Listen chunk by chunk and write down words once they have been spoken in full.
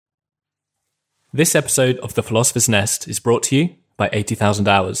This episode of The Philosopher's Nest is brought to you by 80,000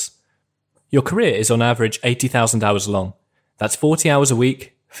 Hours. Your career is on average 80,000 hours long. That's 40 hours a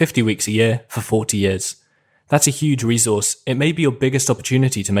week, 50 weeks a year for 40 years. That's a huge resource. It may be your biggest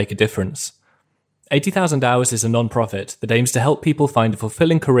opportunity to make a difference. 80,000 Hours is a non-profit that aims to help people find a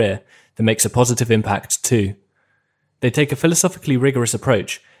fulfilling career that makes a positive impact too. They take a philosophically rigorous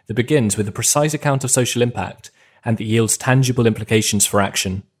approach that begins with a precise account of social impact and that yields tangible implications for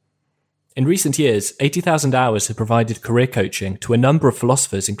action. In recent years, 80,000 Hours have provided career coaching to a number of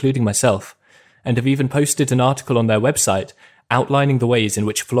philosophers, including myself, and have even posted an article on their website outlining the ways in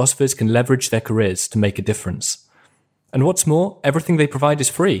which philosophers can leverage their careers to make a difference. And what's more, everything they provide is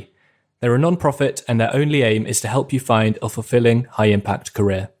free. They're a non-profit, and their only aim is to help you find a fulfilling, high-impact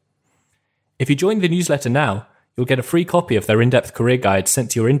career. If you join the newsletter now, you'll get a free copy of their in-depth career guide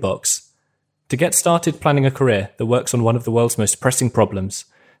sent to your inbox. To get started planning a career that works on one of the world's most pressing problems,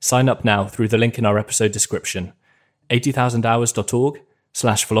 sign up now through the link in our episode description,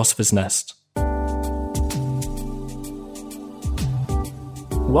 80,000hours.org/philosopher's nest.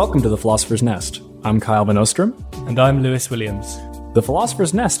 Welcome to The Philosopher's Nest. I'm Kyle Van Ostrom. And I'm Lewis Williams. The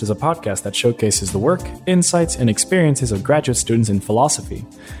Philosopher's Nest is a podcast that showcases the work, insights, and experiences of graduate students in philosophy.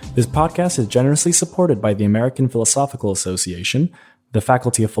 This podcast is generously supported by the American Philosophical Association, the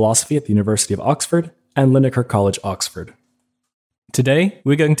Faculty of Philosophy at the University of Oxford, and Linacre College, Oxford. Today,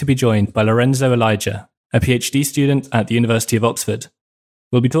 we're going to be joined by Lorenzo Elijah, a PhD student at the University of Oxford.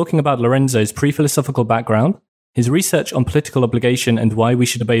 We'll be talking about Lorenzo's pre-philosophical background, his research on political obligation and why we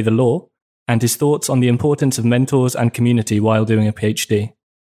should obey the law, and his thoughts on the importance of mentors and community while doing a PhD.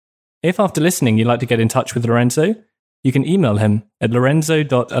 If after listening you'd like to get in touch with Lorenzo, you can email him at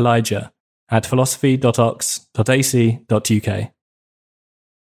lorenzo.elijah@philosophy.ox.ac.uk.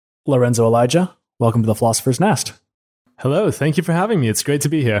 Lorenzo Elijah, welcome to The Philosopher's Nest. Hello, thank you for having me. It's great to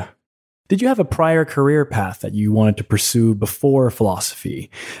be here. Did you have a prior career path that you wanted to pursue before philosophy?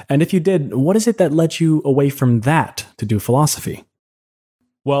 And if you did, what is it that led you away from that to do philosophy?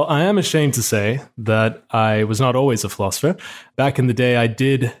 Well, I am ashamed to say that I was not always a philosopher. Back in the day, I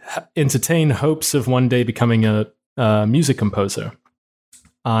did entertain hopes of one day becoming a music composer.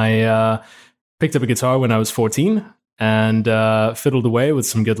 I picked up a guitar when I was 14 and fiddled away with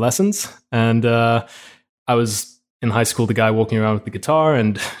some good lessons. And I was in high school the guy walking around with the guitar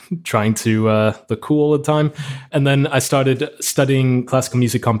and trying to look cool all the time. And then I started studying classical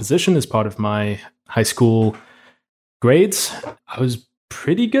music composition as part of my high school grades. I was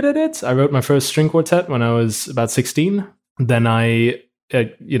pretty good at it. I wrote my first string quartet when I was about 16. Then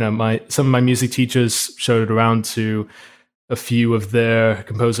some of my music teachers showed it around to a few of their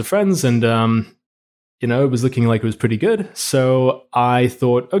composer friends, and it was looking like it was pretty good. So I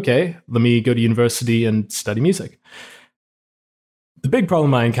thought, okay, let me go to university and study music. The big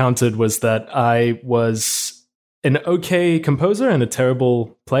problem I encountered was that I was an okay composer and a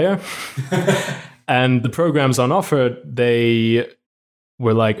terrible player. And the programs on offer, they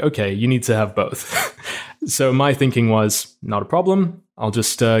were like, okay, you need to have both. So my thinking was, not a problem. I'll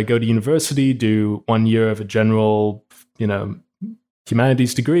just go to university, do 1 year of a general,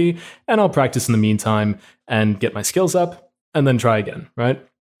 humanities degree, and I'll practice in the meantime and get my skills up and then try again, right?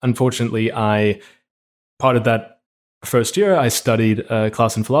 Unfortunately, part of that first year, I studied a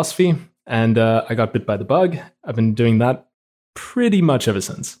class in philosophy, and I got bit by the bug. I've been doing that pretty much ever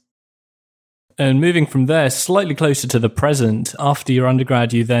since. And moving from there, slightly closer to the present, after your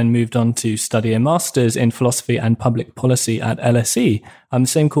undergrad, you then moved on to study a master's in philosophy and public policy at LSE, the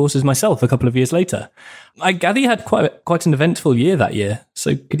same course as myself a couple of years later. I gather you had quite an eventful year that year.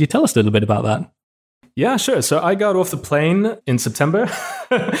 So could you tell us a little bit about that? Yeah, sure. So I got off the plane in September.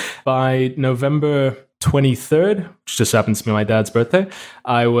 By November 23rd, which just happens to be my dad's birthday,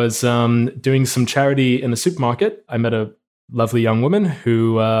 I was doing some charity in a supermarket. I met a lovely young woman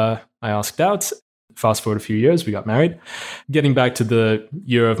who I asked out. Fast forward a few years, we got married. Getting back to the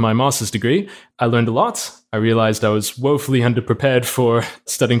year of my master's degree, I learned a lot. I realized I was woefully underprepared for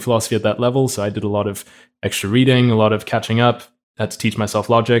studying philosophy at that level, so I did a lot of extra reading, a lot of catching up, had to teach myself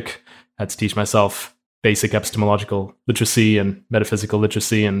logic, had to teach myself basic epistemological literacy and metaphysical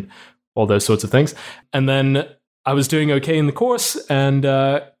literacy and all those sorts of things. And then I was doing okay in the course, and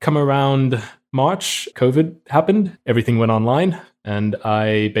come around March, COVID happened, everything went online, and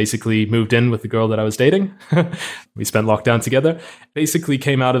I basically moved in with the girl that I was dating. We spent lockdown together. Basically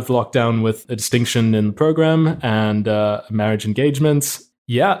came out of the lockdown with a distinction in the program and a marriage engagement.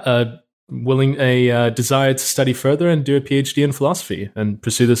 Yeah, a desire to study further and do a PhD in philosophy and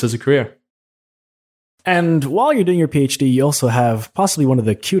pursue this as a career. And while you're doing your PhD, you also have possibly one of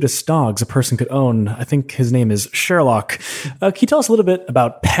the cutest dogs a person could own. I think his name is Sherlock. Can you tell us a little bit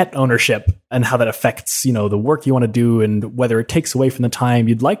about pet ownership and how that affects, the work you want to do and whether it takes away from the time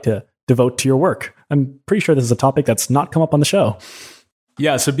you'd like to devote to your work? I'm pretty sure this is a topic that's not come up on the show.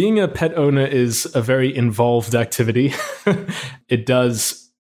 Yeah, so being a pet owner is a very involved activity. It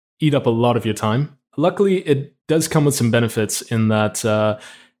does eat up a lot of your time. Luckily, it does come with some benefits in that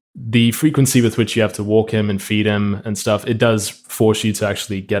the frequency with which you have to walk him and feed him and stuff, it does force you to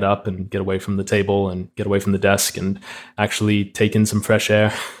actually get up and get away from the table and get away from the desk and actually take in some fresh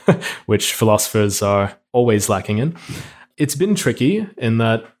air, which philosophers are always lacking in. It's been tricky in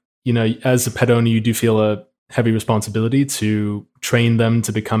that, as a pet owner, you do feel a heavy responsibility to train them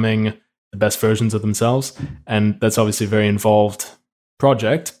to becoming the best versions of themselves. And that's obviously a very involved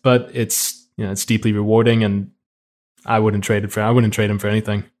project, but it's deeply rewarding, and I wouldn't trade him for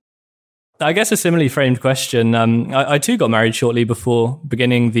anything. I guess a similarly framed question. I too got married shortly before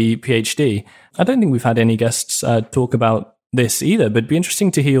beginning the PhD. I don't think we've had any guests talk about this either, but it'd be interesting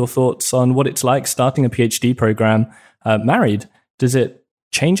to hear your thoughts on what it's like starting a PhD program married. Does it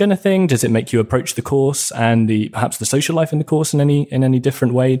change anything? Does it make you approach the course and perhaps the social life in the course in any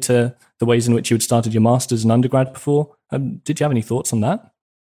different way to the ways in which you had started your master's and undergrad before? Did you have any thoughts on that?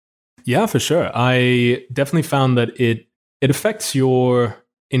 Yeah, for sure. I definitely found that it affects your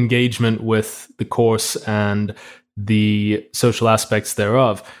engagement with the course and the social aspects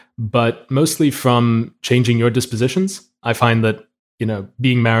thereof, but mostly from changing your dispositions. I find that,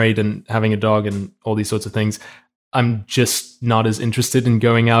 being married and having a dog and all these sorts of things, I'm just not as interested in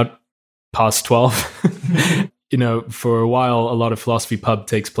going out past 12. For a while, a lot of philosophy pub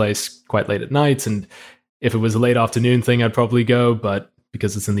takes place quite late at night, and if it was a late afternoon thing, I'd probably go, but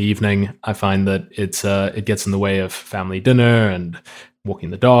because it's in the evening, I find that it gets in the way of family dinner and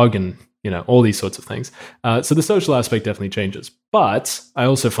walking the dog and, all these sorts of things. So the social aspect definitely changes. But I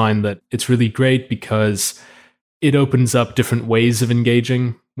also find that it's really great because it opens up different ways of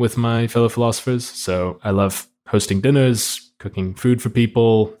engaging with my fellow philosophers. So I love hosting dinners, cooking food for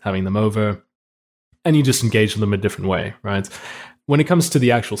people, having them over, and you just engage with them a different way, right? When it comes to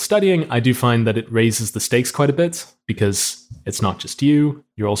the actual studying, I do find that it raises the stakes quite a bit because it's not just you.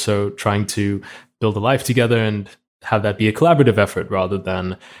 You're also trying to build a life together and have that be a collaborative effort rather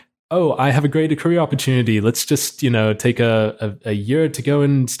than, oh, I have a great career opportunity. Let's just, take a year to go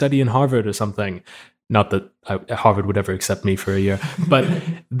and study in Harvard or something. Not that Harvard would ever accept me for a year, but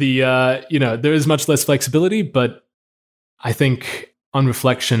there is much less flexibility. But I think on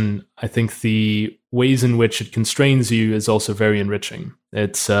reflection, I think the ways in which it constrains you is also very enriching.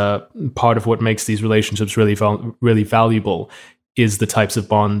 It's part of what makes these relationships really valuable is the types of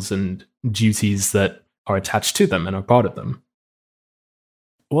bonds and duties that are attached to them and are part of them.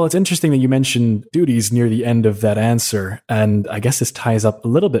 Well, it's interesting that you mentioned duties near the end of that answer. And I guess this ties up a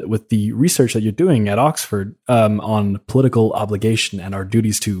little bit with the research that you're doing at Oxford on political obligation and our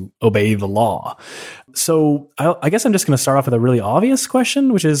duties to obey the law. So I guess I'm just going to start off with a really obvious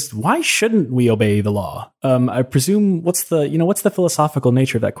question, which is, why shouldn't we obey the law? I presume what's the philosophical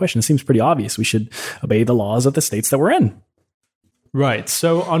nature of that question? It seems pretty obvious. We should obey the laws of the states that we're in. Right.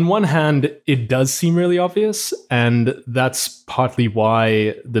 So on one hand, it does seem really obvious, and that's partly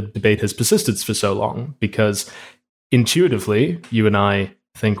why the debate has persisted for so long, because intuitively, you and I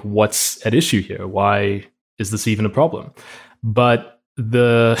think, what's at issue here? Why is this even a problem? But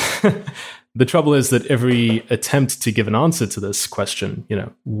the the trouble is that every attempt to give an answer to this question,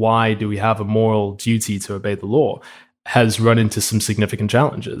 why do we have a moral duty to obey the law, has run into some significant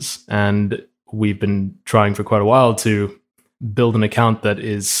challenges. And we've been trying for quite a while to build an account that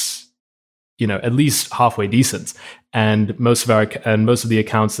is, at least halfway decent. And most of the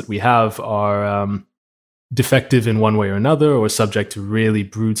accounts that we have are defective in one way or another, or subject to really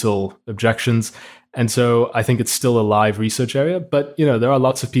brutal objections. And so I think it's still a live research area. But, there are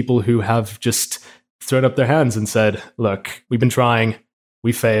lots of people who have just thrown up their hands and said, look, we've been trying,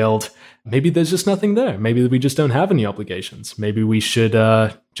 we failed. Maybe there's just nothing there. Maybe we just don't have any obligations. Maybe we should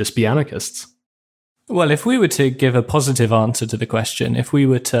just be anarchists. Well, if we were to give a positive answer to the question, if we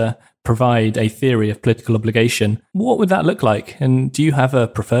were to provide a theory of political obligation, what would that look like? And do you have a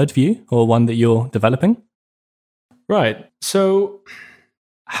preferred view or one that you're developing? Right. So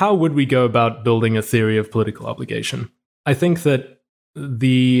how would we go about building a theory of political obligation? I think that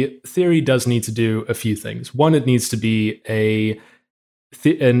the theory does need to do a few things. One, it needs to be a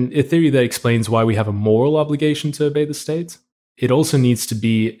theory that explains why we have a moral obligation to obey the state. It also needs to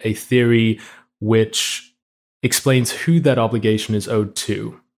be a theory which explains who that obligation is owed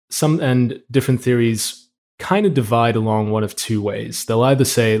to. Some and different theories kind of divide along one of two ways. They'll either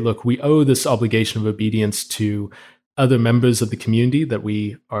say, look, we owe this obligation of obedience to other members of the community that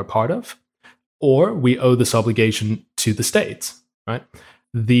we are a part of, or we owe this obligation to the state, right?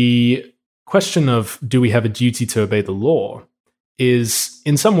 The question of do we have a duty to obey the law is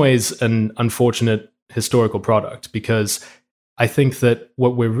in some ways an unfortunate historical product, because I think that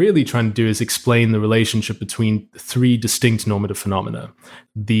what we're really trying to do is explain the relationship between three distinct normative phenomena: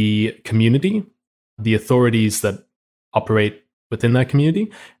 the community, the authorities that operate within that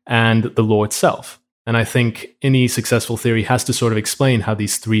community, and the law itself. And I think any successful theory has to sort of explain how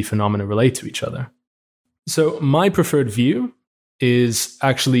these three phenomena relate to each other. So my preferred view is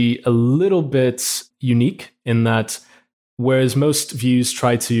actually a little bit unique in that whereas most views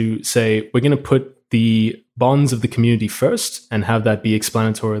try to say, we're going to put the bonds of the community first and have that be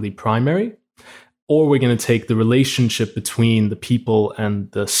explanatorily primary, or we're going to take the relationship between the people and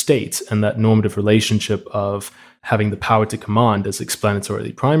the state and that normative relationship of having the power to command as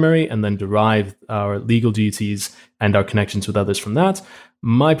explanatorily primary and then derive our legal duties and our connections with others from that.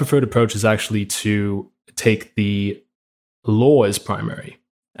 My preferred approach is actually to take the law as primary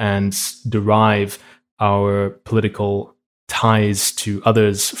and derive our political ties to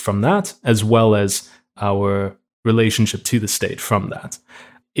others from that, as well as our relationship to the state from that.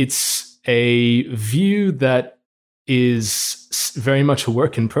 It's a view that is very much a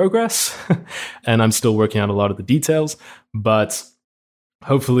work in progress, and I'm still working out a lot of the details, but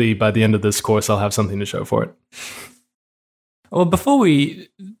hopefully by the end of this course, I'll have something to show for it. Well, before we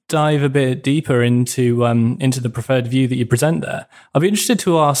dive a bit deeper into the preferred view that you present there, I'd be interested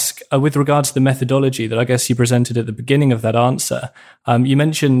to ask, with regards to the methodology that I guess you presented at the beginning of that answer, you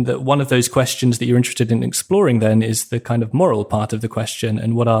mentioned that one of those questions that you're interested in exploring then is the kind of moral part of the question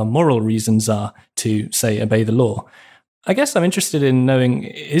and what our moral reasons are to, say, obey the law. I guess I'm interested in knowing,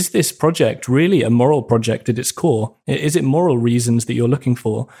 is this project really a moral project at its core? Is it moral reasons that you're looking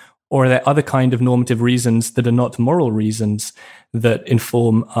for? Or are there other kind of normative reasons that are not moral reasons that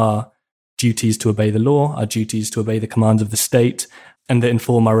inform our duties to obey the law, our duties to obey the commands of the state, and that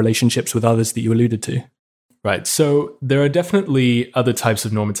inform our relationships with others that you alluded to? Right. So there are definitely other types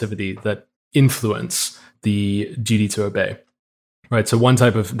of normativity that influence the duty to obey. Right. So one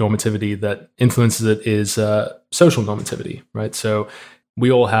type of normativity that influences it is social normativity. Right. So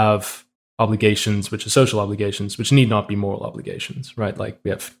we all have obligations, which are social obligations, which need not be moral obligations, right? Like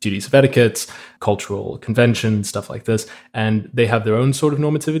we have duties of etiquette, cultural conventions, stuff like this, and they have their own sort of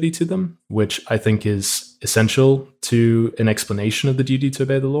normativity to them, which I think is essential to an explanation of the duty to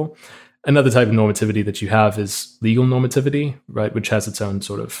obey the law. Another type of normativity that you have is legal normativity, right? Which has its own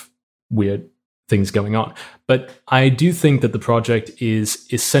sort of weird things going on. But I do think that the project is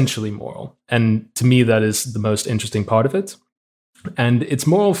essentially moral. And to me, that is the most interesting part of it. And it's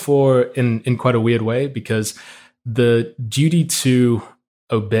moral in quite a weird way, because the duty to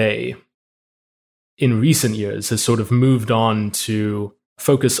obey in recent years has sort of moved on to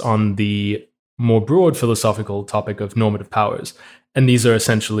focus on the more broad philosophical topic of normative powers. And these are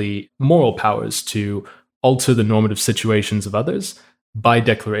essentially moral powers to alter the normative situations of others by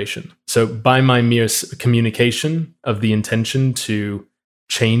declaration. So by my mere communication of the intention to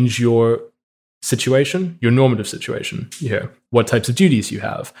change your situation, your normative situation here, what types of duties you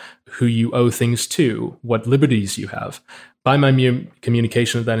have, who you owe things to, what liberties you have. By my mere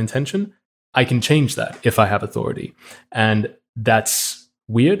communication of that intention, I can change that if I have authority. And that's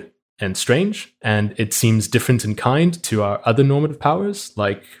weird and strange, and it seems different in kind to our other normative powers,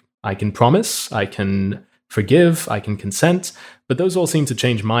 like I can promise, I can forgive, I can consent, but those all seem to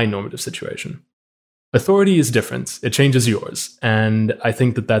change my normative situation. Authority is different. It changes yours. And I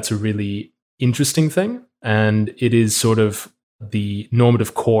think that that's a really interesting thing, and it is sort of the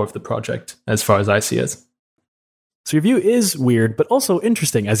normative core of the project as far as I see it. So your view is weird, but also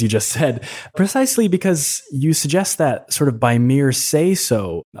interesting, as you just said, precisely because you suggest that sort of by mere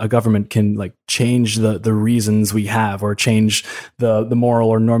say-so, a government can like change the reasons we have or change the moral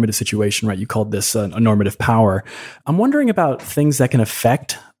or normative situation, right? You called this a normative power. I'm wondering about things that can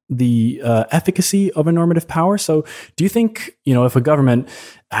affect the efficacy of a normative power. So do you think, if a government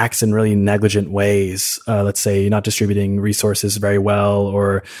acts in really negligent ways, let's say not distributing resources very well,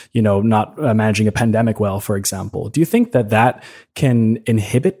 or, not managing a pandemic well, for example, do you think that can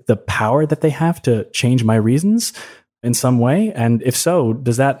inhibit the power that they have to change my reasons in some way? And if so,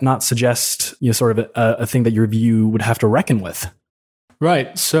 does that not suggest, sort of a thing that your view would have to reckon with?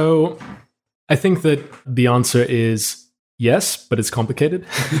 Right. So I think that the answer is yes, but it's complicated.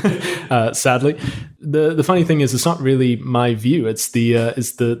 Sadly, the funny thing is, it's not really my view. It's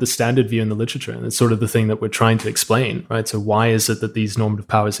the standard view in the literature, and it's sort of the thing that we're trying to explain, right? So why is it that these normative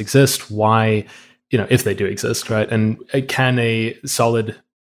powers exist? Why if they do exist, right? And can a solid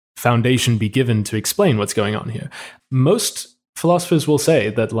foundation be given to explain what's going on here? Most philosophers will say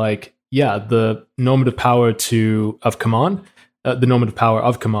that, the normative power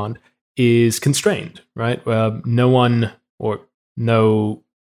of command is constrained, right? No one or no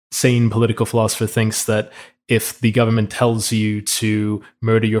sane political philosopher thinks that if the government tells you to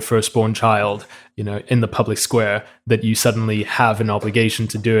murder your firstborn child, in the public square, that you suddenly have an obligation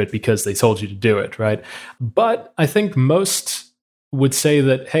to do it because they told you to do it, right? But I think most would say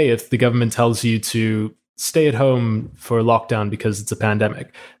that, hey, if the government tells you to stay at home for a lockdown because it's a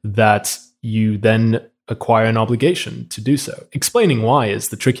pandemic, that you then acquire an obligation to do so. Explaining why is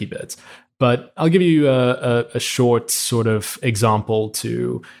the tricky bit. But I'll give you a short sort of example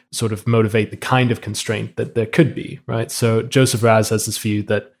to sort of motivate the kind of constraint that there could be, right? So Joseph Raz has this view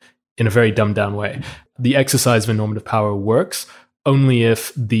that, in a very dumbed down way, the exercise of a normative power works only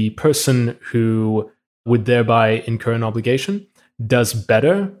if the person who would thereby incur an obligation does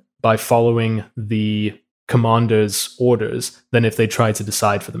better by following the commander's orders than if they try to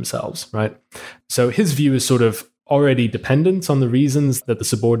decide for themselves, right? So his view is sort of already dependent on the reasons that the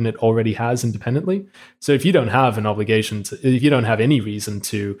subordinate already has independently. So if you don't have an obligation if you don't have any reason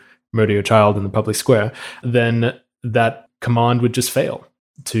to murder your child in the public square, then that command would just fail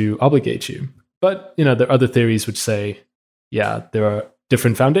to obligate you. But, there are other theories which say, there are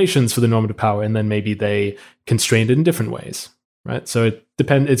different foundations for the normative power, and then maybe they constrain it in different ways, right? So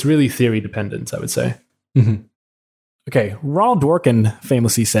it's really theory dependent, I would say. Mm-hmm. Okay, Ronald Dworkin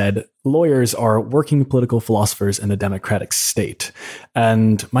famously said, lawyers are working political philosophers in a democratic state.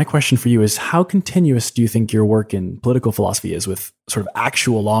 And my question for you is, how continuous do you think your work in political philosophy is with sort of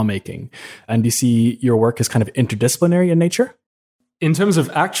actual lawmaking? And do you see your work as kind of interdisciplinary in nature? In terms of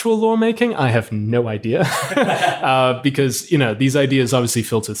actual lawmaking, I have no idea because, these ideas obviously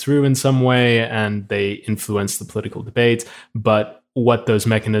filter through in some way and they influence the political debate. But what those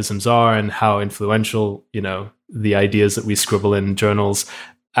mechanisms are and how influential, the ideas that we scribble in journals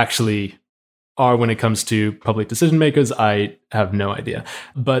actually are when it comes to public decision makers, I have no idea.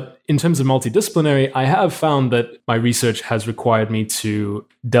 But in terms of multidisciplinary, I have found that my research has required me to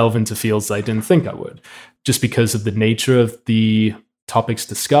delve into fields I didn't think I would. Just because of the nature of the topics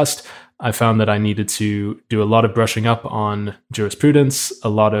discussed, I found that I needed to do a lot of brushing up on jurisprudence, a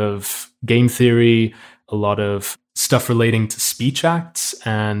lot of game theory, a lot of stuff relating to speech acts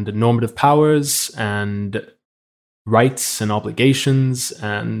and normative powers and rights and obligations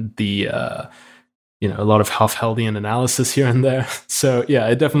and the a lot of Hofheldian analysis here and there. So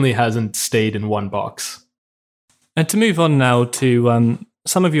it definitely hasn't stayed in one box. And to move on now to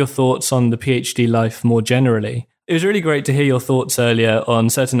some of your thoughts on the PhD life more generally. It was really great to hear your thoughts earlier on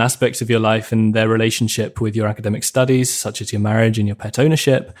certain aspects of your life and their relationship with your academic studies, such as your marriage and your pet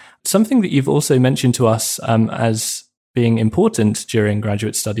ownership. Something that you've also mentioned to us as being important during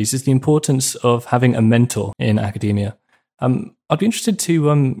graduate studies is the importance of having a mentor in academia. I'd be interested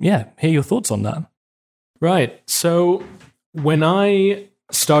to hear your thoughts on that. Right. So when I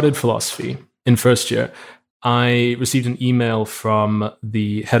started philosophy in first year, I received an email from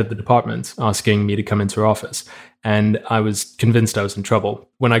the head of the department asking me to come into her office. And I was convinced I was in trouble.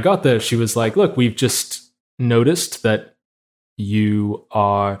 When I got there, she was like, look, we've just noticed that you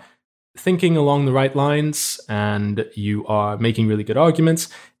are thinking along the right lines and you are making really good arguments.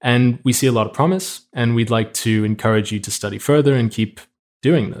 And we see a lot of promise. And we'd like to encourage you to study further and keep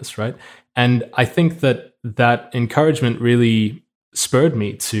doing this, right? And I think that encouragement really spurred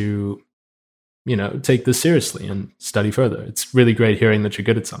me to take this seriously and study further. It's really great hearing that you're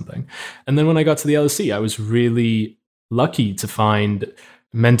good at something. And then when I got to the LSE, I was really lucky to find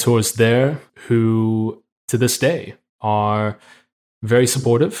mentors there who, to this day, are very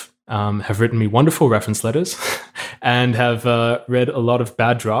supportive, have written me wonderful reference letters, and have read a lot of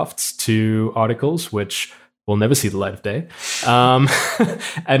bad drafts to articles, which will never see the light of day.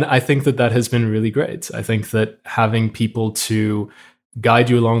 And I think that has been really great. I think that having people to guide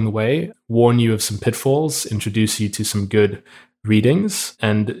you along the way, warn you of some pitfalls, introduce you to some good readings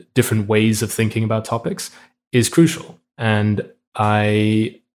and different ways of thinking about topics is crucial. And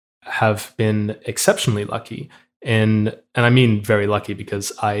I have been exceptionally lucky and I mean very lucky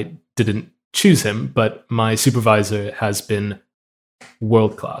because I didn't choose him, but my supervisor has been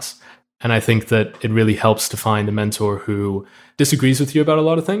world class. And I think that it really helps to find a mentor who disagrees with you about a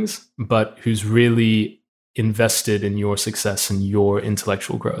lot of things, but who's really invested in your success and your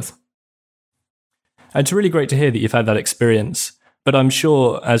intellectual growth. It's really great to hear that you've had that experience. But I'm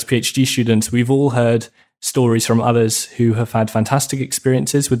sure as PhD students, we've all heard stories from others who have had fantastic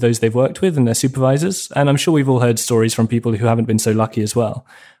experiences with those they've worked with and their supervisors. And I'm sure we've all heard stories from people who haven't been so lucky as well.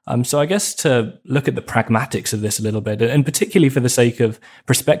 So I guess to look at the pragmatics of this a little bit, and particularly for the sake of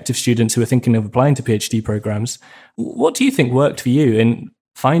prospective students who are thinking of applying to PhD programs, what do you think worked for you in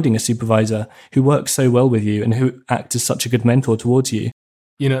finding a supervisor who works so well with you and who acts as such a good mentor towards you?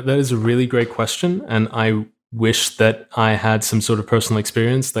 That is a really great question. And I wish that I had some sort of personal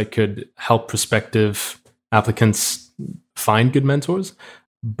experience that could help prospective applicants find good mentors.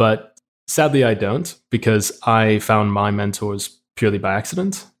 But sadly, I don't, because I found my mentors purely by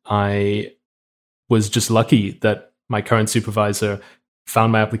accident. I was just lucky that my current supervisor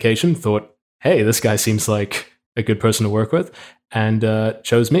found my application, thought, hey, this guy seems like a good person to work with, and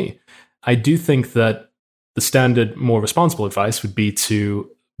chose me. I do think that the standard, more responsible advice would be to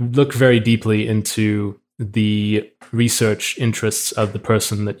look very deeply into the research interests of the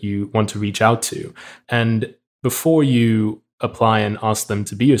person that you want to reach out to. And before you apply and ask them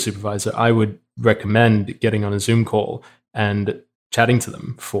to be your supervisor, I would recommend getting on a Zoom call and chatting to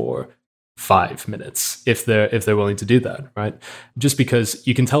them for 5 minutes if they're willing to do that, right? Just because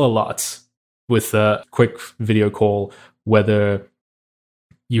you can tell a lot with a quick video call, whether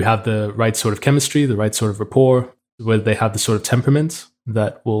you have the right sort of chemistry, the right sort of rapport, whether they have the sort of temperament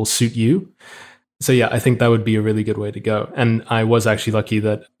that will suit you. So yeah, I think that would be a really good way to go. And I was actually lucky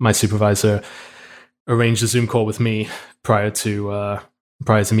that my supervisor arranged a Zoom call with me prior to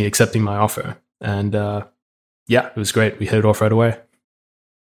me accepting my offer. And yeah, it was great. We hit it off right away.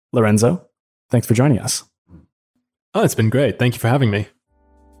 Lorenzo, thanks for joining us. Oh, it's been great. Thank you for having me.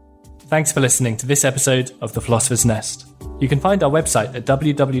 Thanks for listening to this episode of The Philosopher's Nest. You can find our website at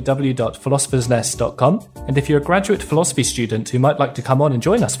www.philosophersnest.com. And if you're a graduate philosophy student who might like to come on and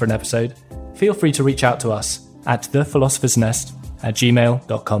join us for an episode, feel free to reach out to us at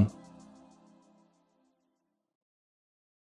thephilosophers.nest@gmail.com.